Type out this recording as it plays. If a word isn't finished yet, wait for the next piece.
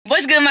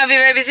What's good, my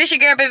babies? It's your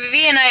girl, Baby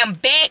V, and I am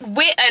back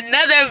with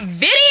another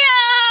video.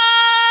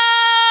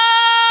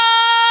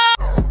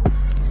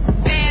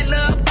 Bad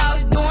little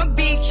boss doing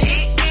big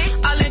shit.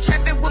 All in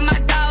trapping with my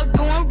dog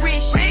doing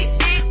rich shit.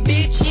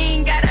 Bitch, you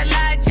ain't gotta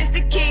lie just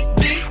to kick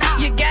me.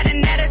 You got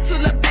an attitude,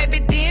 little baby,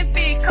 then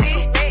fix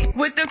it.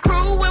 With the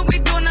crew when we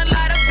doing a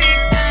lot of big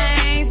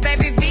things.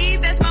 Baby V,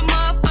 that's my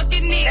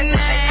motherfucking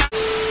nickname.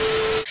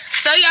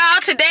 So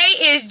y'all, today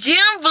is gym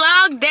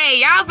vlog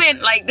day. Y'all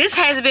been like, this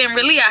has been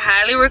really a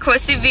highly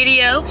requested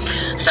video.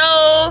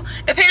 So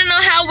depending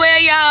on how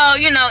well y'all,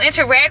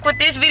 interact with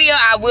this video,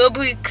 I will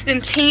be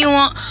continuing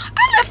on.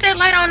 I left that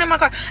light on in my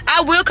car.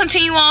 I will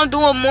continue on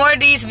doing more of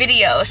these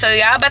videos. So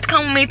y'all about to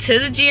come with me to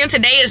the gym.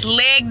 Today is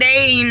leg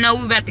day. We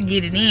about to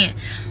get it in.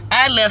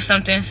 I left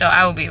something, so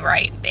I will be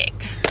right back.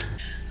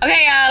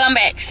 Okay, y'all, I'm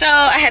back. So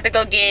I had to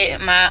go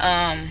get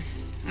my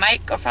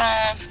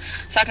microphones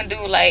so I can do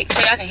so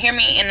y'all can hear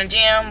me in the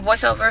gym,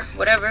 voiceover,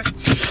 whatever.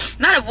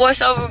 Not a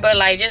voiceover, but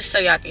just so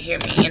y'all can hear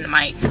me in the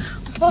mic.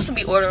 I'm supposed to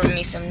be ordering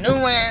me some new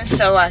ones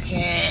so I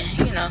can,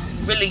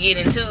 really get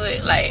into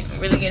it.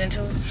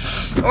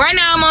 Right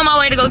now I'm on my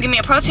way to go get me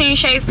a protein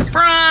shake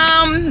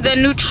from the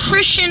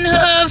Nutrition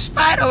Hub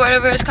spot or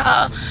whatever it's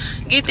called.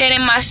 Get that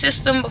in my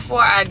system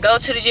before I go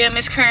to the gym.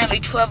 It's currently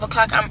 12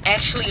 o'clock. I'm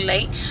actually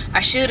late. I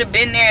should have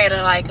been there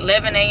at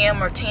 11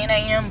 a.m. or 10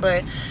 a.m.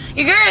 but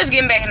your girl is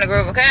getting back in the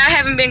groove, okay? I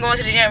haven't been going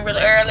to the gym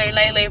really early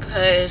lately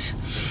because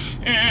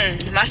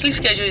my sleep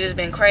schedule has just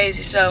been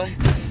crazy. So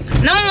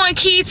number one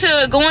key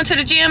to going to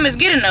the gym is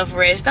get enough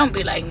rest. Don't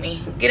be like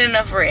me. Get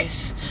enough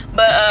rest.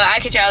 But I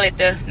catch y'all at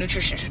the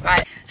nutrition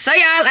spot. So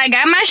y'all, I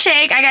got my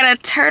shake. I got a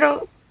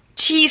turtle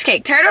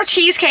cheesecake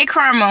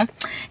caramel,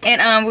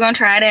 and we're gonna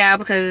try it out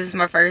because it's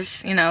my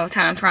first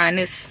time trying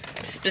this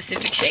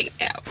specific shake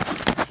out.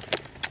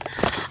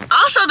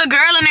 Also, the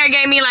girl in there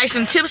gave me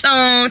some tips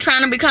on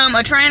trying to become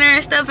a trainer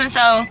and stuff, and so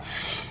I don't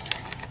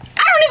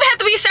even have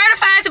to be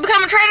certified to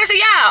become a trainer. So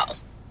y'all,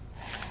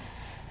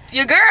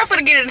 your girl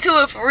finna get into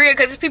it for real,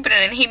 because there's people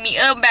that hit me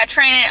up about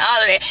training and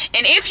all of that.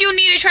 And if you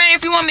need a trainer,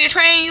 if you want me to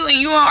train you and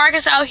you in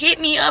Arkansas, hit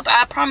me up.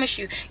 I promise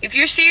you, if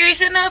you're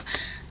serious enough,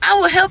 I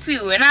will help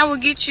you, and I will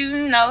get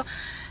you,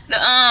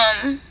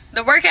 the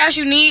workouts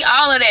you need,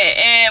 all of that,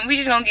 and we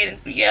just gonna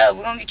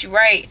we're gonna get you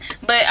right.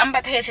 But I'm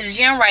about to head to the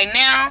gym right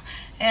now,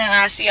 and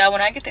I'll see y'all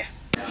when I get there.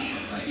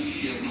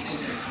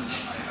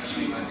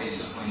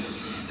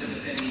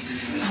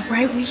 All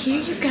right, we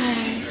here, you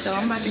guys. So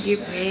I'm about to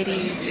get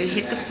ready to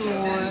hit the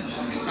floor.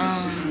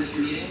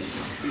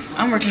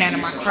 I'm working out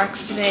in my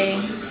Crocs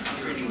today,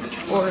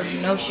 or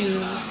no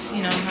shoes.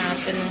 You know how I'm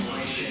feeling,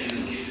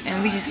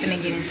 and we just finna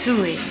get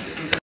into it.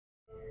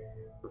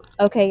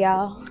 Okay,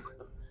 y'all,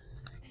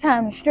 it's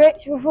time to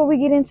stretch before we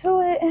get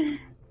into it.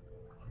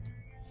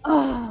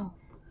 Oh,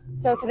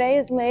 so today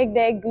is leg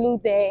day,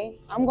 glute day.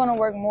 I'm gonna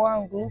work more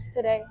on glutes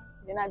today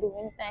than I do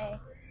anything.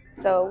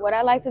 So what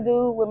I like to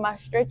do with my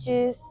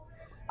stretches,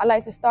 I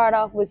like to start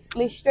off with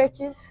split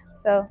stretches.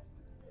 So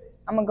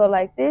I'm gonna go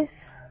like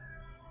this,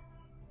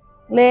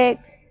 leg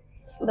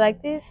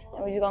like this,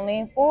 and we're just gonna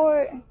lean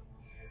forward, and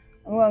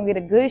we're gonna get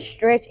a good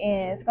stretch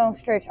in. It's gonna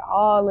stretch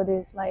all of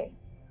this,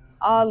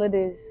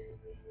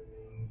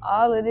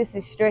 all of this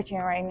is stretching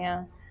right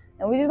now.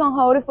 And we're just gonna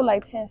hold it for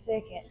 10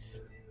 seconds.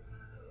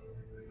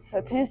 So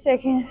 10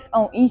 seconds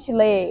on each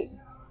leg.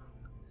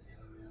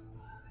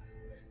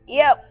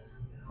 Yep,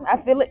 I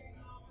feel it.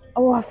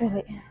 Oh, I feel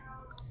it.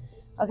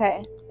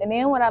 Okay, and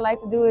then what I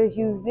like to do is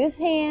use this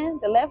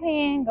hand, the left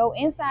hand, go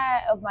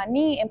inside of my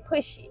knee and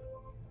push it.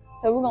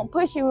 So we're gonna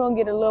push it, we're gonna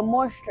get a little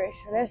more stretch.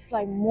 So that's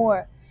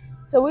more.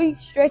 So we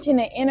stretching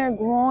the inner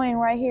groin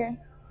right here.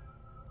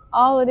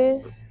 All of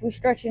this, we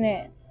stretching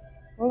it.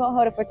 We're gonna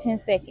hold it for 10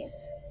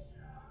 seconds.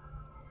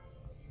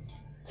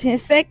 10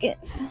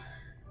 seconds.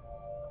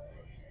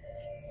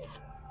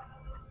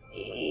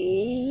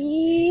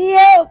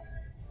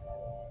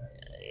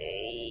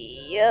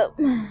 Yep.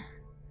 And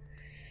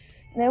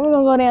then we're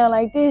gonna go down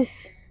like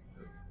this,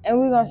 and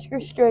we're gonna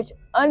stretch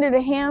under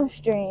the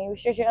hamstring. We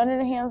stretch it under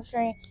the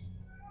hamstring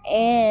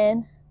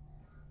and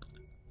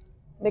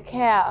the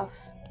calves.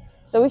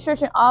 So we're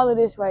stretching all of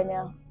this right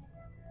now.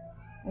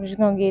 I'm just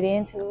gonna get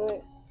into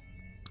it.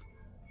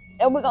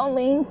 And we're gonna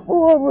lean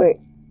forward.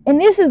 And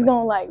this is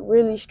gonna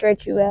really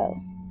stretch you out.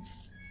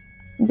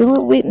 Do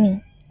it with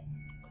me.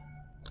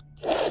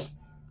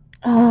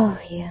 Oh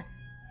yeah.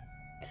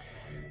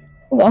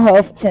 We're gonna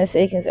hold for 10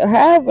 seconds. Or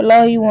however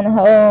long you wanna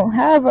hold,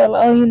 however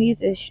long you need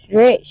to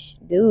stretch,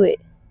 do it.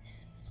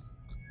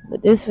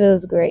 But this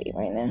feels great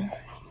right now.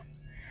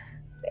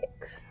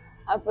 Thanks.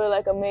 I feel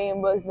like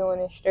 $1,000,000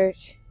 doing this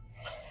stretch.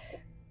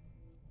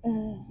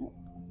 And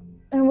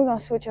we're gonna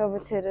switch over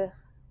to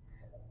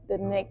the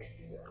next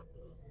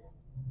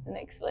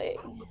leg.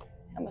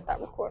 I'm gonna stop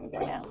recording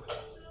right now.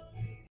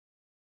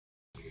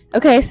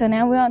 Okay, so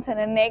now we're on to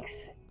the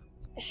next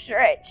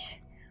stretch.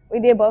 We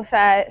did both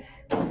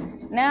sides.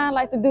 Now I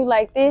like to do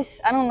like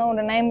this. I don't know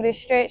the name of this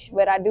stretch,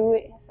 but I do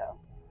it.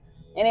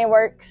 And it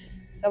works.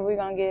 So we're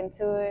gonna get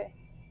into it.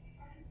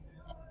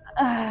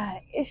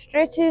 It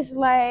stretches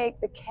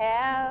the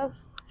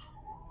calves,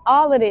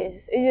 all of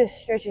this, it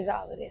just stretches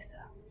all of this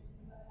up.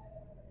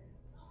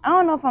 I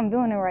don't know if I'm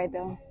doing it right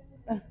though.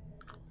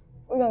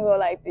 We're gonna go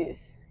like this.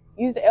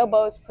 Use the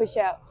elbows, push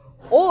out.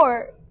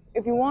 Or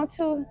if you want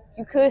to,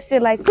 you could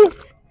sit like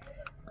this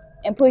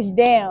and push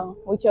down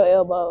with your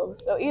elbows.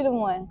 So either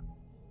one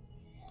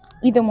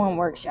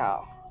works,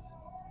 y'all.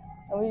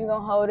 And we're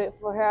gonna hold it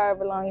for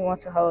however long you want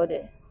to hold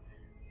it.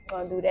 We're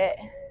gonna do that.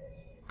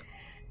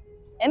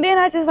 And then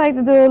I just like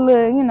to do a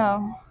little, you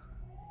know,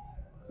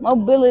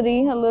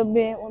 mobility a little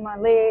bit with my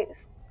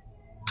legs.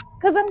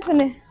 Cause I'm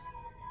gonna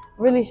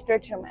really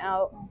stretch them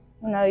out.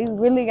 You know, you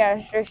really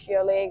gotta stretch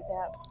your legs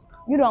out.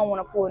 You don't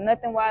want to pull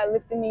nothing while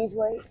lifting these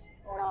weights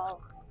at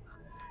all.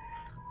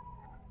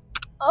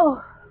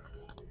 Oh.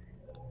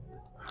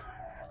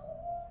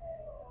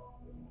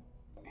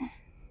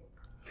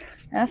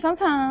 And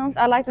sometimes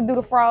I like to do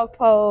the frog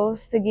pose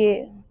to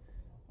get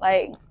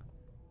like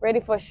ready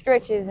for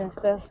stretches and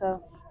stuff.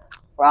 So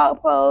frog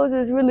pose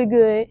is really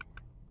good.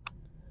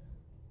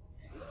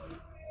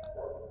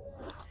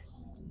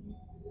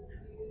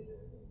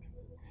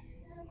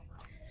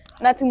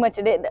 Not too much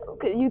of that though,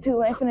 because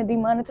YouTube ain't finna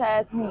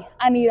demonetize me.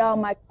 I need all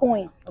my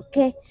coin,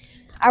 okay?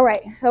 All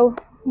right, so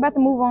I'm about to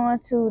move on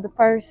to the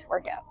first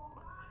workout.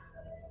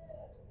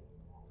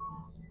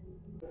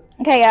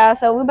 Okay, y'all,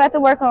 so we're about to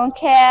work on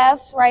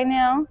calves right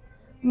now.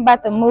 I'm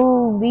about to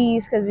move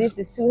these because this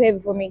is too heavy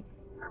for me.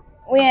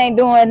 We ain't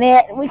doing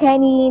that. We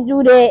can't even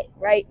do that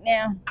right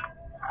now.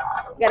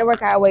 Gotta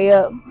work our way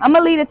up. I'm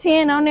gonna leave a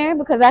 10 on there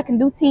because I can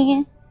do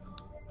 10.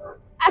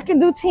 I can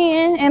do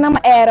 10, and I'm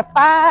gonna add a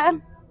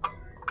 5.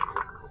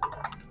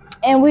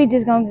 And we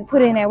just gonna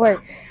put in that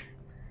work.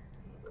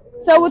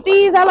 So with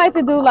these, I like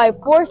to do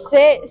like 4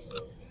 sets.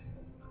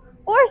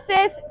 4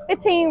 sets,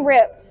 15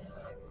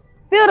 reps.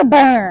 Feel the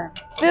burn.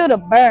 Feel the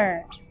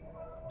burn.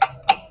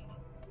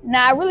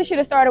 Now, I really should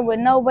have started with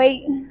no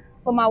weight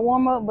for my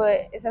warm-up,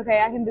 but it's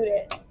okay. I can do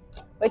that.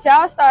 But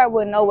y'all start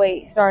with no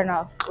weight starting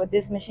off with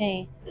this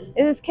machine.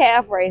 This is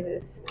calf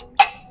raises.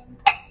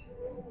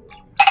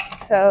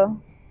 So,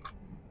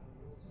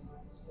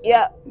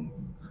 yep.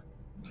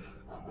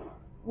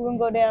 We're going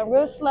to go down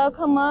real slow,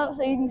 come up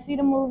so you can see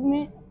the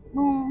movement.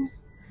 Boom.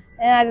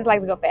 And I just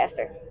like to go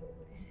faster.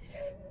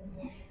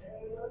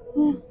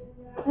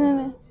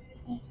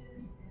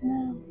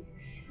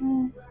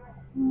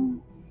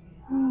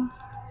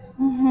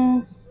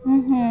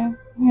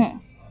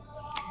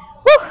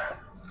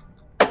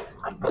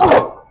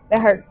 Oh, that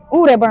hurt.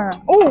 Ooh, that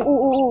burn.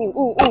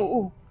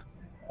 Ooh.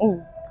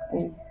 Ooh.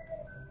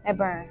 That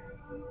burn.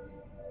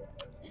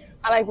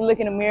 I like to look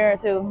in the mirror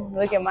too.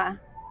 Look at my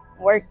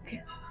work.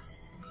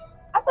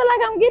 I feel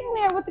like I'm getting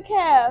there with the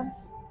calves.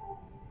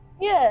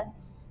 Yeah.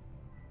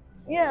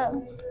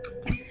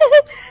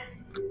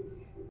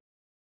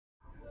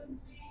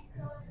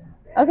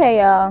 Okay,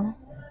 y'all.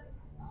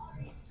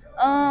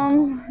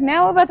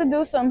 Now we're about to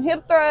do some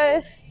hip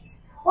thrusts.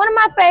 One of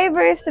my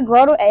favorites to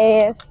grow the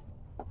ass.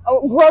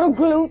 Oh, grow the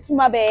glutes,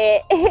 my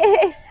bad.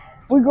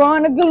 We're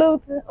growing the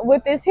glutes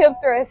with this hip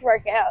thrust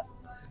workout.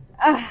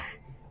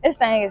 This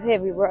thing is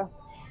heavy, bro.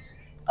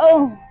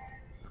 Oh,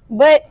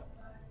 but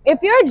if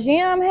your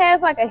gym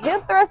has like a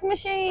hip thrust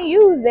machine,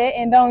 use that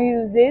and don't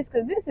use this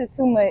because this is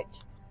too much.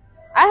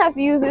 I have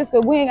to use this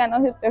but we ain't got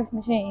no hip thrust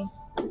machine.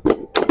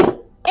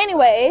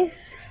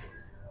 Anyways,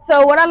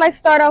 so what I like to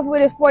start off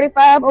with is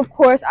 45. Of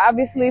course,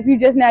 obviously, if you're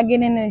just not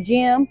getting in the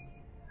gym.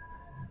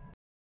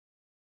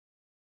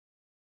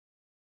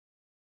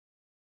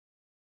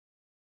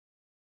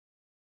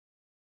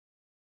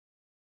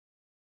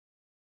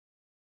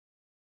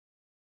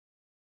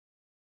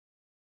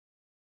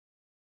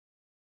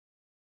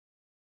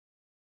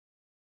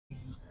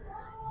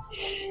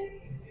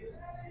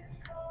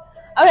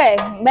 Okay,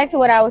 back to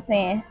what I was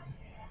saying.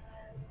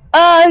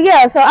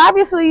 Yeah, so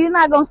obviously you're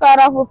not gonna start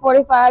off with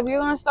 45. You're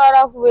gonna start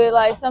off with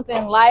like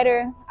something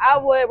lighter. I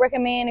would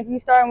recommend if you're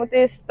starting with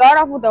this, start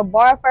off with a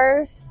bar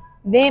first,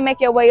 then make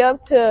your way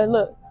up to,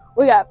 look,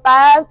 we got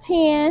 5,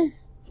 10,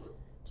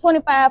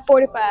 25,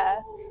 45.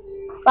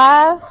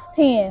 5,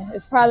 10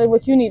 is probably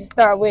what you need to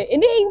start with,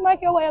 and then you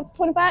make your way up to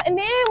 25, and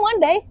then one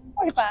day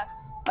 45.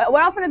 But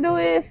what I'm gonna do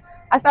is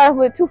I start off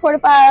with 2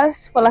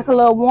 45s for like a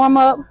little warm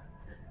up.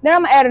 Then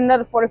I'm gonna add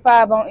another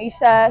 45 on each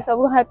side, so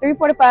we're gonna have 3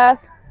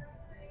 45s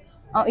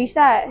on each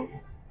side.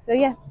 So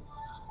yeah.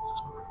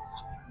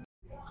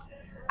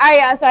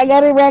 Alright, y'all, so I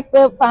got it racked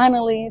up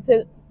finally. It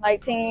took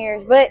like 10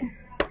 years, but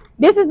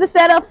this is the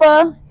setup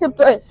for hip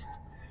thrusts.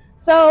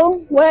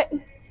 So what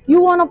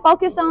you want to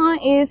focus on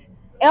is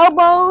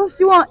elbows.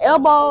 You want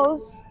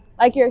elbows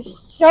like your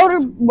shoulder,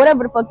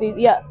 whatever the fuck these.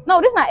 Yeah, no,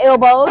 this is not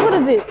elbows. What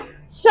is this?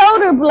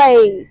 Shoulder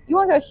blades. You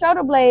want your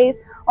shoulder blades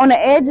on the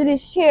edge of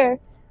this chair,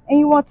 and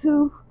you want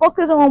to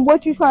focus on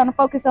what you're trying to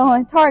focus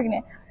on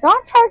targeting. So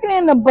I'm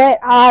targeting the butt,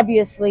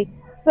 obviously.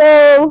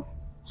 So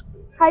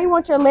how you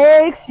want your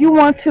legs? You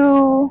want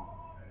to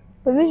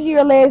position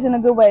your legs in a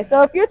good way.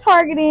 So if you're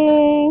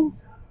targeting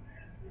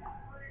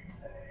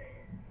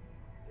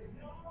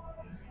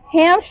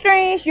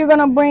hamstrings, you're going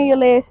to bring your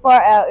legs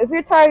far out. If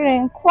you're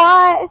targeting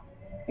quads,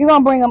 you're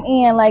going to bring them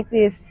in like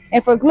this.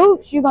 And for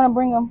glutes, you're gonna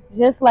bring them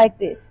just like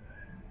this,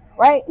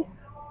 right?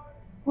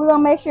 We're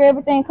gonna make sure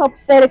everything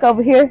copacetic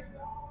over here.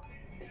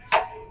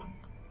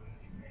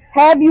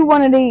 Have you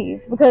one of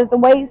these because the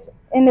weights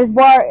in this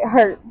bar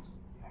hurt.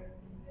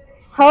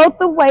 Hold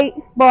the weight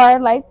bar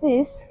like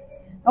this,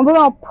 and we're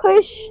gonna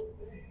push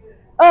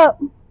up,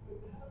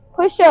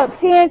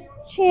 10,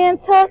 chin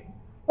tucked,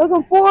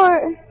 looking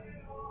forward,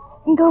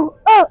 and go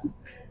up,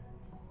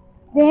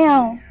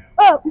 down,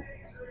 up,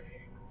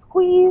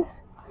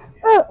 squeeze,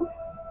 up.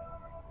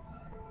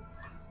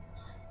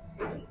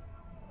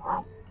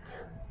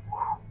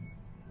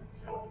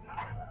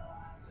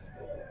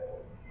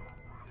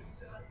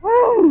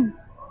 Oh,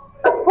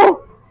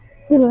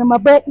 feel it in my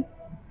butt.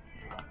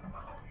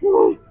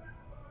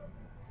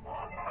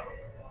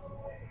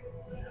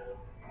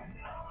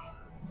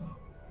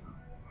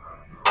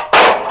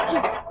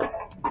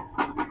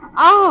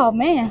 Oh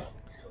man.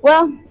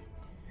 Well,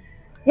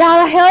 y'all,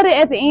 I held it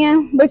at the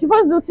end, but you're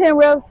supposed to do 10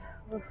 reps.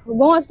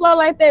 Going slow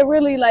like that,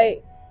 really,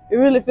 like, you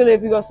really feel it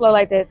if you go slow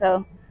like that.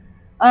 So,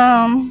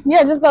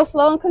 yeah, just go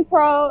slow and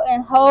control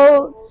and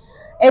hold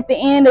at the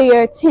end of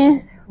your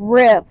 10th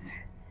rep.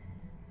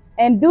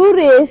 And do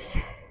this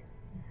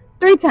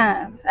 3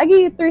 times. I give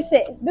you 3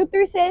 sets. Do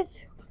 3 sets,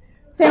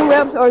 10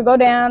 reps, or go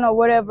down or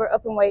whatever,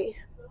 up in weight.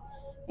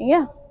 And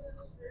yeah,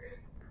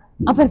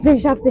 I'm gonna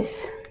finish off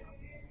this.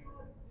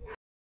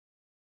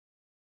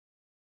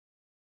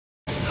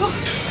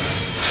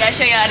 Gotta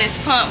show y'all this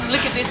pump.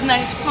 Look at this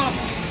nice pump.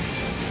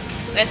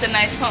 That's a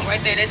nice pump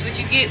right there. That's what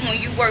you get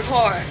when you work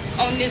hard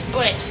on this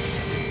butt.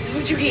 That's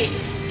what you get.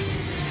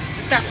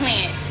 So stop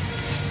playing.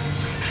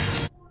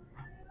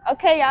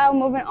 Okay, y'all,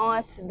 moving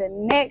on to the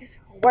next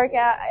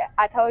workout.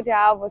 I told y'all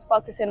I was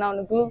focusing on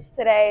the glutes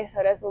today, so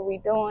that's what we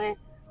doing.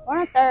 We're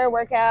on the 3rd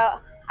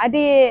workout. What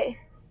did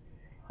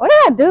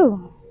I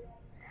do?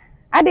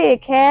 I did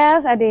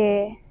calves, I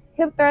did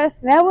hip thrusts.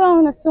 Now we're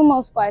on the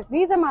sumo squats.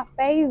 These are my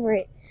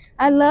favorite.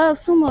 I love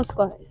sumo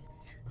squats.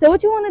 So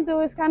what you want to do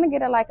is kind of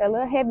get a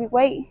little heavy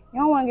weight. You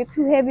don't want to get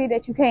too heavy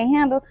that you can't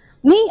handle.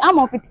 Me, I'm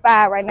on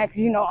 55 right now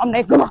because, you know, I'm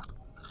that girl.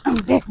 I'm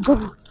that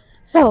girl.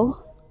 So,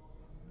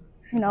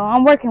 you know,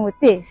 I'm working with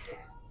this.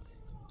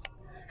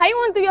 How you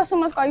want to do your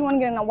sumo squat? You want to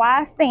get in a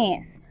wide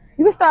stance.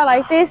 You can start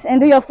like this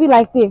and do your feet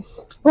like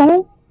this.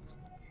 Boom,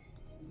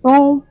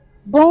 boom,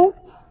 boom,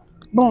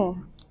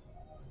 boom.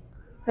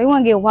 So you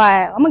want to get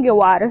wide. I'm going to get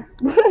wider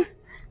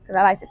because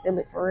I like to feel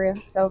it for real.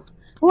 So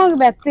we want to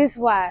get back this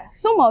wide.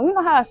 Sumo, you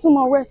know how a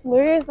sumo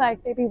wrestler is?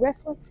 Like they be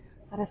wrestling.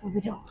 So that's what we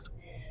do. You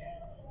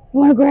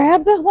want to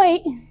grab the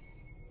weight.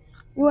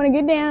 You want to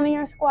get down in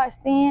your squat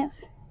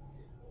stance.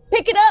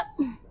 Pick it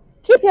up.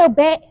 Keep your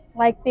back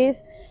like this.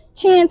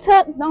 Chin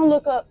tucked. Don't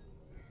look up.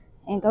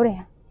 And go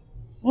down.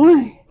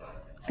 1.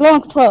 Slow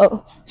and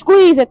control.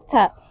 Squeeze at the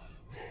top.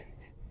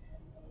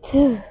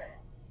 2,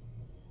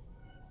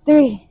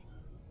 3,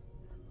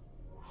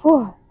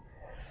 4,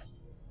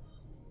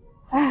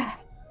 5,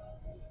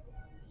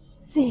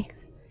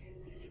 6,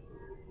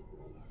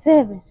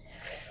 7,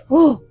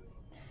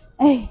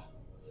 8,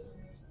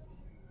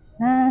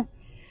 9,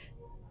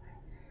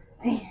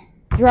 10.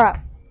 Drop.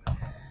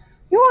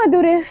 You want to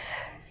do this.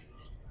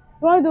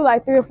 You want to do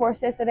like 3 or 4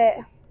 sets of that.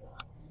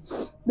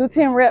 Do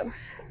 10 reps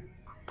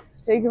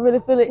so you can really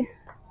feel it.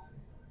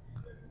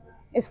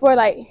 It's for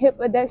like hip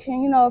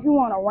adduction. You know, if you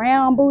want a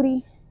round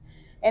booty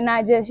and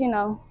not just, you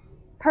know,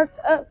 perked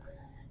up,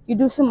 you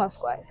do sumo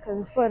squats because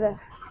it's for the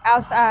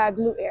outside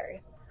glute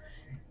area.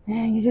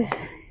 And you just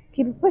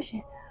keep it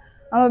pushing.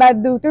 I'm about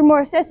to do 3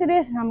 more sets of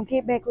this and I'm going to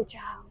get back with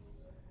y'all.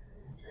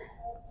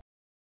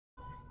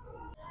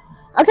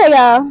 Okay,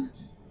 y'all.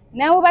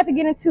 Now we're about to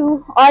get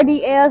into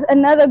RDLs,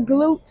 another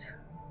glute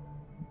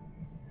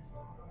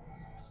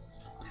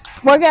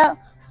workout.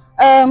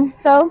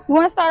 So you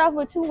want to start off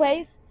with 2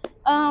 weights.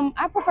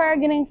 I prefer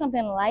getting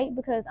something light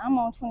because I'm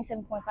on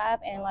 27.5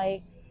 and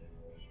like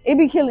it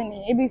be killing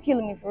me. It be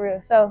killing me for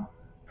real. So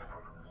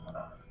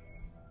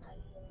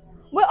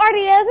with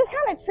RDLs, it's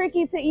kind of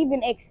tricky to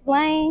even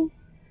explain,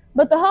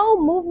 but the whole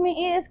movement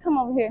is come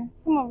over here,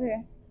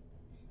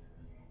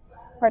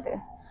 right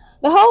there.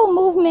 The whole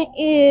movement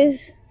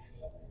is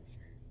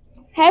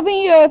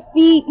having your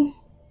feet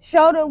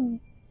shoulder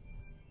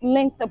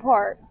length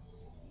apart.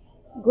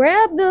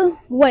 Grab the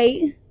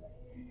weight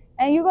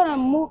and you're gonna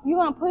move, you're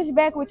gonna push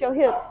back with your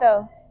hips.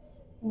 So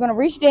you're gonna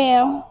reach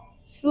down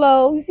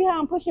slow. You see how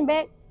I'm pushing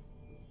back?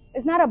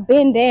 It's not a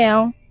bend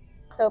down.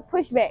 So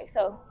push back.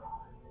 So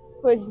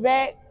push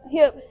back,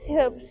 hips,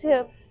 hips,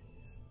 hips.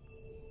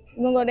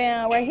 You're gonna go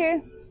down right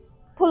here.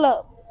 Pull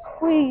up,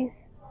 squeeze.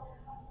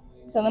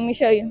 So let me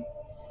show you.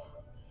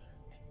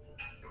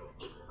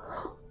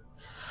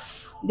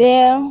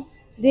 Down,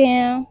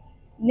 down,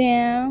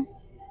 down,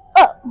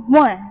 up.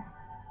 1.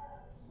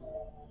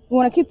 You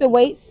want to keep the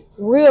weights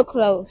real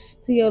close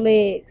to your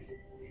legs.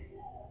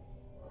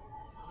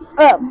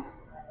 Up.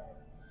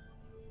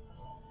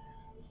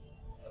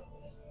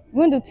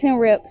 We're going to do 10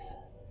 reps.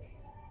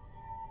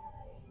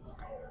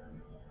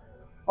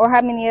 Or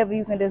how many ever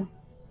you can do.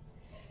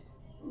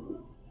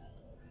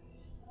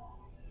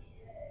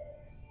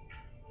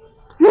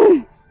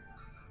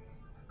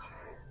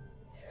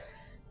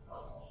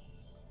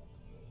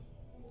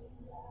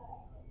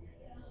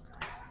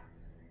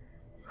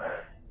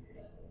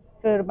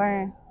 it'll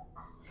burn.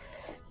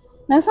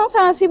 Now,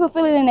 sometimes people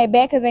feel it in their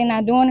back because they're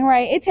not doing it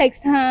right. It takes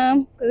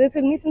time, because it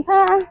took me some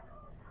time,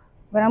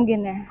 but I'm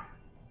getting there.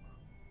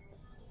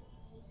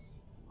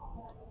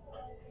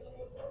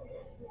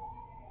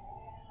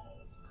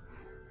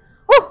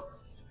 Woo!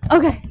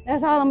 Okay,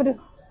 that's all I'm going to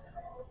do.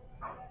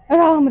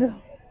 That's all I'm going to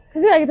do.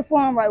 Because you got to get the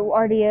form right with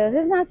RDLs.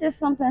 It's not just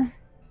something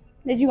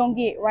that you're going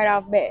to get right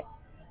off bat.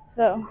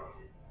 So,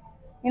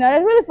 you know,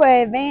 that's really for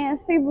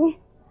advanced people.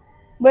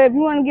 But if you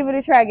want to give it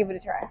a try, give it a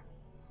try.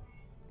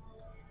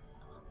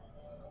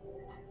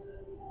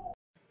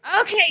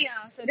 Okay,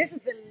 y'all. So this is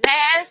the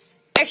last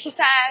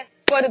exercise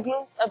for the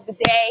glutes of the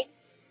day.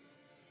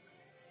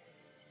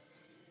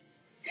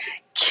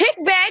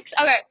 Kickbacks.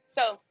 Okay,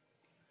 so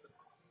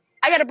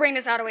I got to bring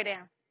this all the way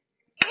down.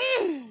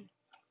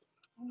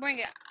 Bring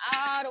it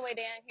all the way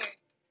down here.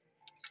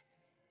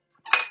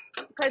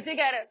 Because you're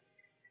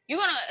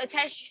going to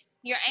attach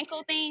your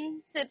ankle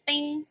thing to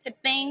thing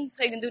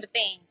so you can do the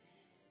thing.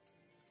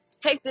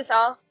 Take this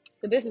off,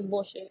 because this is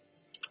bullshit.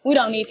 We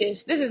don't need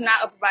this. This is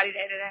not upper body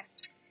day today.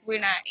 We're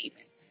not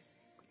even.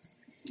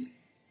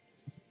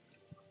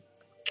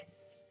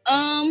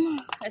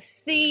 Let's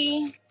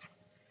see.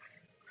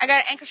 I got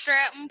an ankle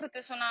strap. I'm gonna put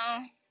this one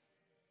on.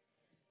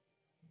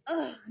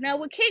 Now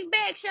with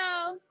kickbacks,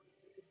 y'all,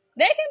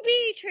 they can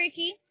be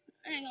tricky.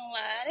 I ain't gonna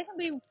lie. They can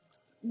be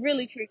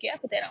really tricky. I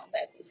put that on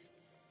backwards.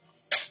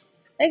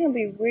 They can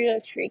be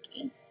real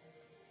tricky.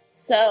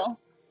 So,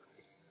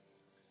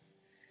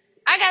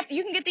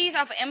 you can get these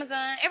off of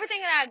Amazon.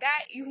 Everything that I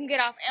got, you can get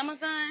off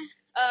Amazon.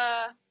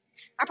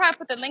 I probably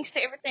put the links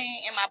to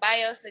everything in my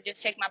bio, so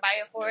just check my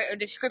bio for it, or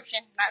description,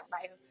 not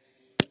bio.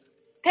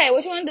 Okay,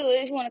 what you want to do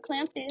is you want to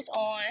clamp this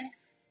on,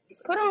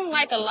 put on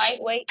like a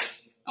lightweight.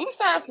 I'm going to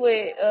start off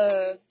with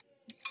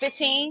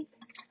 15,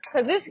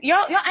 because your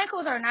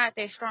ankles are not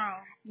that strong.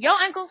 Your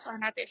ankles are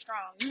not that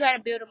strong. You got to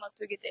build them up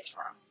to get that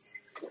strong.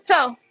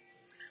 So,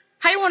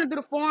 how you want to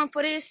do the form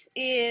for this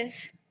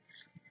is,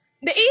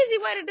 the easy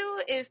way to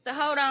do it is to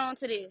hold on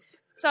to this.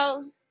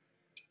 So,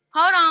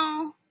 hold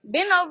on,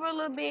 bend over a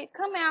little bit,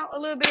 come out a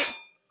little bit,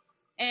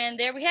 and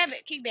there we have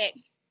it, kickback.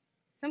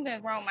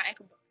 Something's wrong with my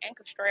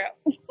ankle strap.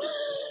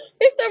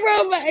 It's something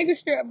wrong with my ankle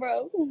strap,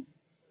 bro.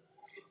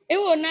 It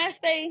will not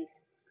stay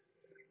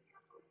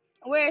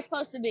where it's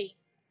supposed to be.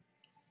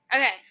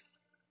 Okay.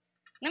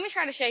 Let me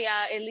try to show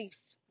y'all at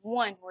least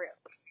one rep.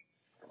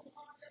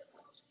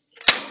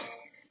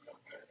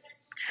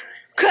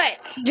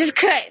 Cut. Just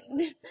cut.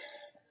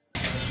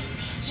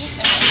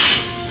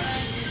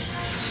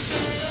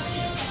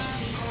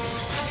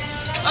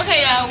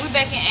 Okay, y'all. We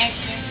back in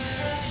action.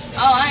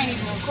 Oh, I ain't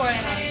even recording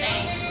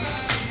anything.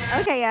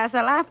 Okay, y'all,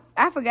 so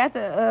I forgot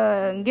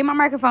to get my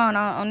microphone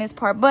on this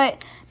part,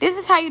 but this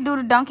is how you do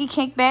the donkey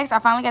kickbacks. I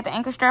finally got the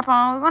ankle strap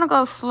on. We're going to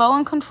go slow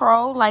and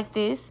control like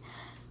this.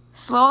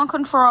 Slow and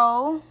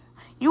control.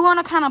 You want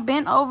to kind of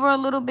bend over a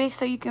little bit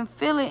so you can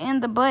feel it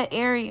in the butt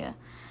area.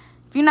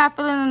 If you're not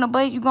feeling it in the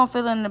butt, you're going to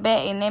feel it in the back,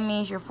 and that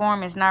means your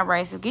form is not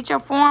right. So get your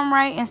form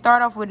right and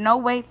start off with no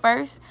weight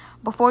first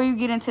before you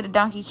get into the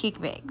donkey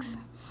kickbacks.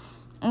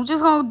 I'm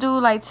just going to do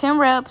like 10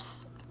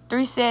 reps,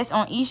 3 sets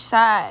on each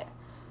side.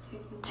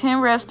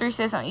 10 reps, 3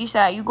 sets on each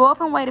side. You go up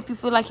in weight if you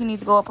feel like you need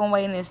to go up in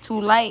weight and it's too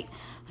light.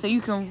 So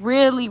you can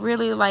really,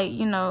 really, like,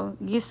 you know,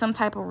 get some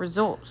type of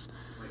results.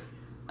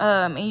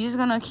 And you're just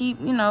going to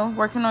keep, you know,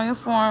 working on your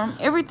form.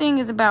 Everything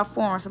is about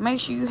form. So make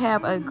sure you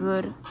have a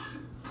good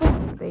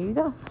form. There you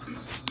go.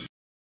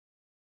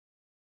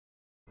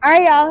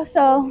 Alright, y'all.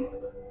 So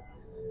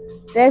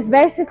that's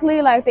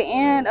basically like the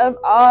end of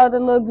all the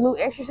little glute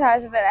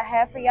exercises that I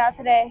have for y'all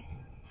today.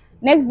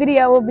 Next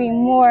video will be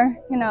more,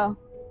 you know,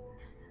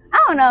 I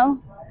don't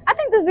know. I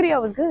think this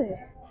video was good.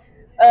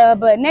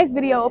 But next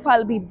video will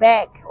probably be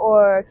back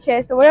or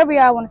chest or whatever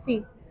y'all want to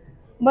see.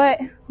 But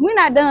we're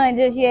not done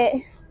just yet.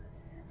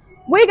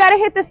 We got to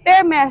hit the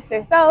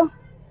Stairmaster. So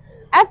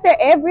after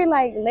every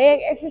like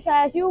leg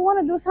exercise, you want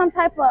to do some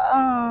type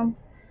of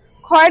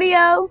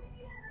cardio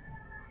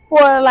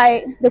for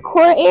like the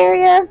core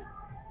area.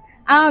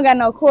 I don't got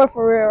no core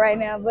for real right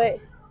now, but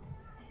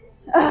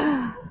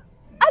I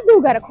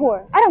do got a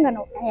core. I don't got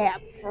no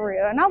abs for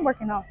real, and I'm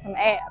working on some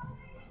abs.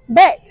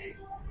 But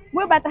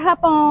we're about to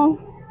hop on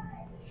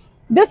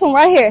this one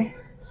right here,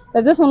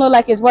 because this one look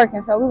like it's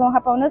working. So we're going to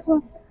hop on this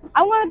one.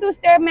 I want to do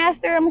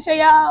Stairmaster. I'm going to show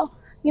y'all,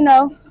 you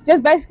know,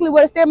 just basically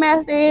what a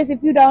Stairmaster is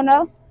if you don't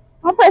know.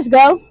 I'm going to press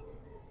go.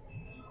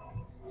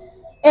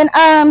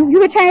 And you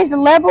can change the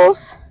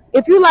levels.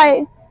 If you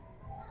like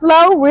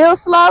slow, real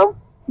slow,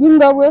 you can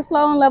go real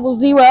slow on level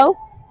 0.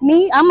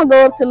 Me, I'm going to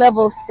go up to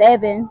level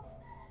 7.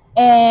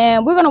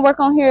 And we're going to work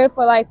on here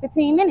for like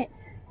 15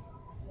 minutes.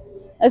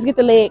 Let's get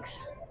the legs.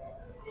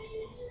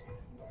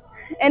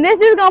 And this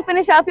is going to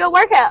finish off your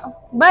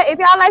workout. But if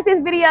y'all like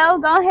this video,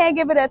 go ahead and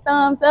give it a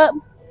thumbs up.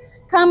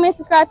 Comment,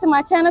 subscribe to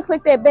my channel,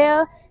 click that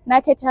bell. And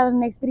I'll catch y'all in the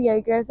next video.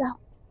 You girls out.